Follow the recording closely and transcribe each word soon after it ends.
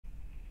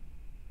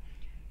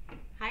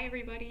Hi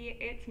everybody,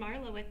 it's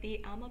Marla with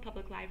the Alma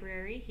Public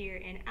Library here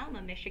in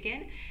Alma,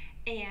 Michigan,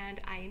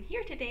 and I am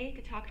here today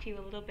to talk to you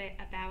a little bit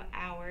about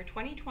our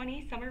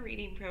 2020 summer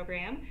reading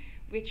program,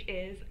 which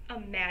is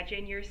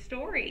Imagine Your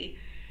Story.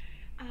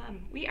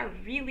 We are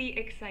really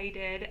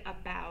excited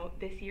about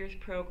this year's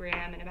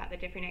program and about the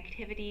different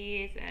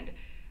activities and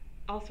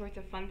all sorts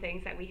of fun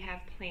things that we have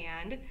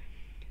planned.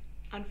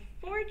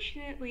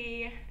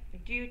 Unfortunately,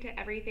 due to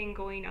everything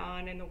going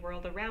on in the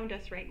world around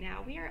us right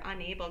now, we are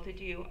unable to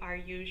do our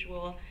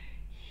usual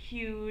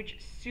huge,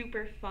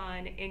 super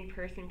fun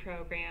in-person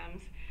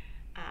programs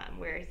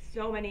where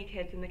so many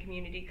kids in the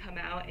community come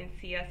out and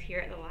see us here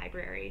at the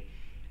library.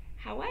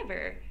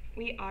 However,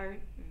 we are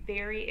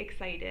very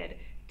excited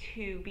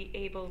to be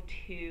able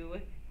to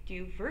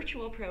do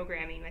virtual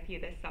programming with you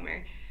this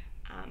summer.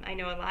 I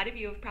know a lot of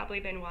you have probably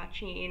been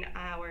watching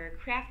our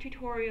craft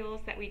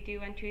tutorials that we do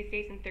on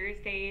Tuesdays and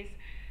Thursdays.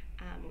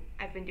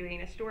 I've been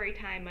doing a story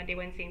time Monday,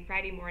 Wednesday, and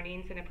Friday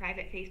mornings in a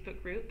private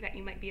Facebook group that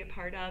you might be a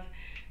part of.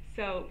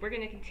 So we're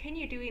going to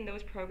continue doing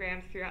those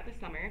programs throughout the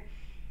summer,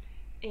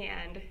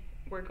 and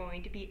we're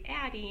going to be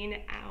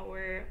adding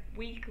our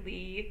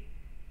weekly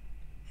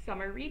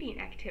summer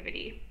reading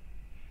activity.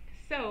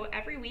 So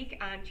every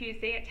week on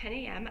Tuesday at 10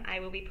 a.m.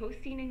 I will be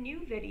posting a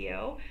new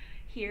video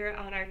here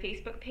on our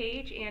Facebook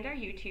page and our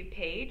YouTube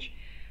page,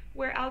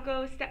 where I'll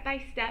go step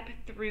by step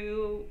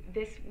through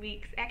this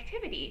week's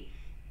activity.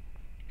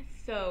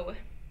 So,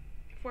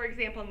 for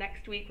example,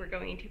 next week we're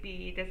going to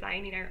be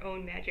designing our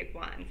own magic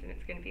wands, and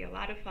it's going to be a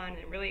lot of fun, and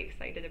I'm really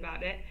excited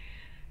about it.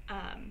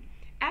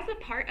 As a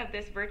part of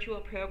this virtual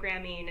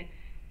programming,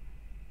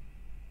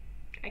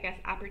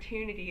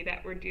 opportunity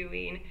that we're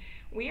doing,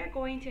 we are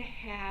going to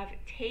have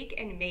take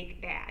and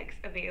make bags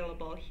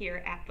available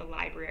here at the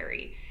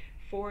library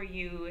for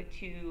you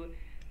to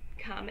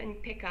come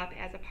and pick up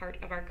as a part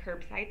of our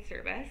curbside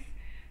service.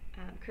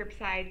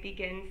 Curbside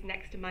begins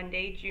next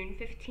Monday, June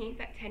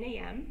 15th at 10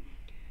 a.m.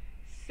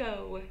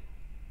 So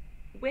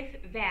with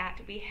that,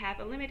 we have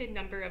a limited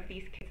number of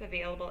these kits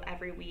available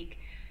every week,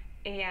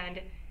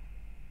 and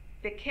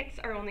the kits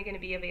are only going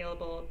to be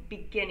available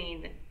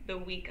beginning the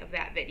week of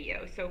that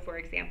video. So for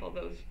example,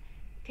 those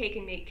take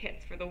and make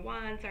kits for the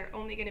wands are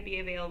only going to be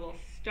available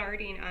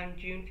starting on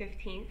June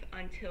 15th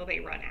until they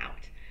run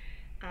out.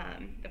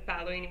 The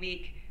following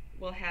week,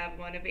 we'll have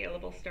one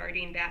available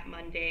starting that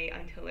Monday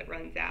until it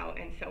runs out,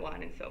 and so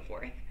on and so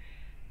forth.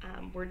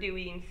 We're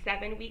doing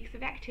 7 weeks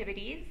of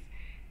activities.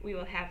 We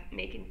will have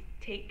make and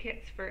take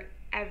kits for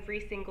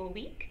every single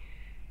week.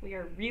 We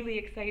are really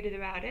excited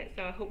about it,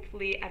 so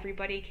hopefully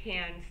everybody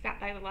can stop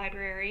by the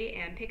library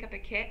and pick up a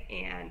kit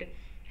and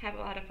have a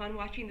lot of fun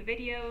watching the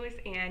videos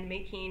and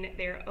making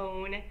their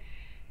own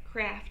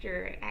craft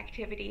or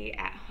activity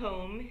at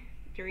home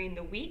during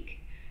the week.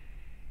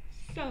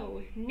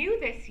 So, new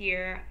this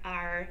year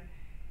are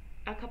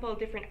a couple of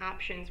different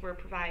options we're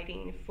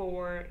providing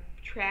for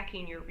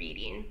tracking your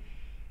reading.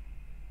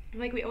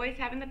 Like we always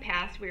have in the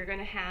past, we're going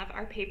to have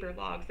our paper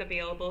logs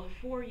available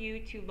for you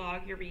to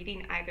log your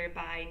reading either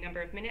by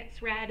number of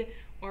minutes read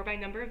or by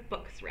number of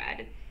books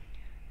read.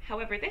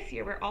 However, this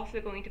year we're also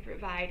going to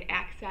provide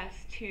access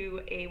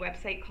to a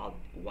website called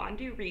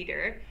Wandu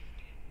Reader,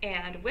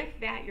 and with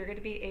that you're going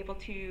to be able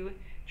to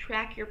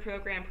track your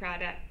program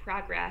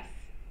progress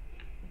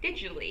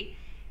digitally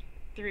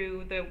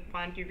through the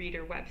Wandu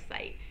Reader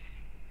website.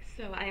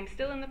 So I'm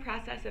still in the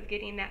process of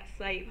getting that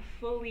site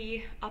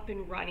fully up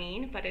and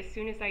running, but as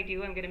soon as I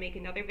do, I'm going to make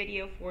another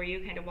video for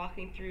you kind of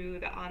walking through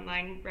the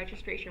online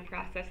registration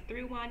process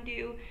through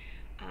Wandu,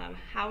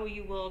 how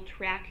you will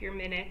track your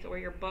minutes or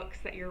your books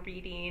that you're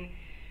reading,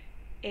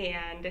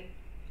 and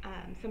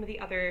some of the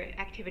other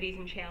activities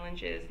and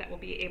challenges that we'll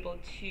be able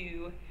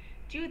to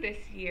do this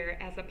year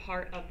as a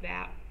part of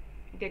that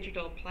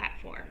digital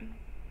platform.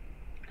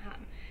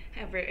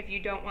 However, if you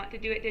don't want to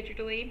do it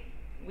digitally,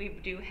 we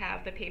do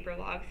have the paper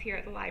logs here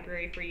at the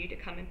library for you to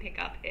come and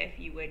pick up if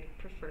you would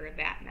prefer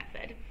that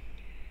method.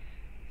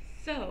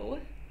 So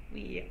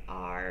we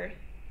are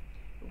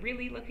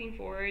really looking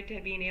forward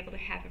to being able to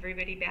have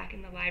everybody back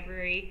in the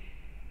library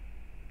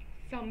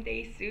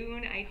someday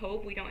soon. I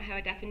hope. We don't have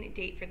a definite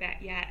date for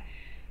that yet.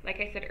 Like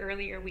I said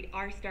earlier, we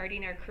are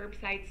starting our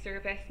curbside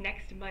service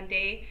next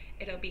Monday.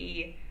 It'll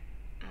be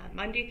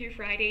Monday through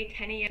Friday,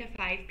 10 a.m. to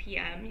 5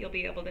 p.m. You'll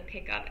be able to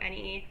pick up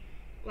any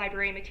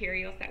library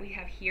materials that we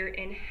have here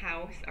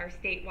in-house. Our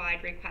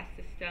statewide request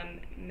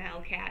system,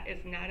 MALCAT,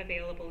 is not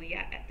available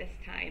yet at this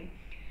time,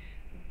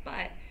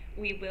 but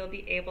we will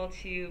be able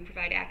to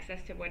provide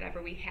access to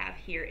whatever we have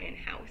here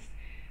in-house.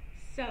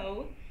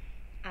 So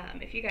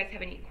if you guys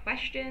have any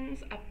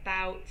questions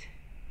about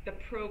the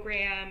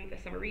program, the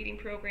summer reading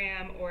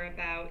program, or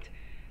about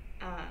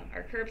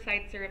our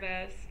curbside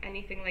service,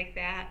 anything like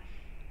that,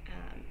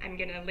 I'm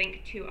going to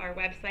link to our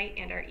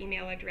website and our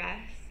email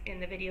address in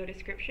the video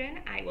description.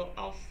 I will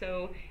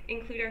also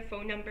include our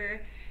phone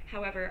number.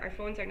 However, our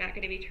phones are not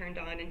going to be turned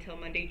on until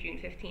Monday, June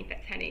 15th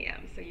at 10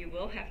 a.m. So you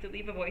will have to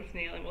leave a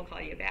voicemail and we'll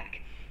call you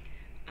back.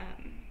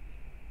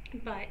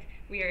 But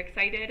We are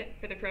excited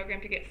for the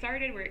program to get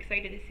started. We're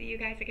excited to see you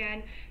guys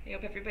again. I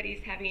hope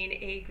everybody's having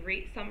a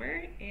great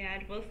summer,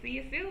 and we'll see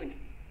you soon.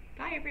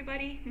 Bye,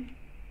 everybody.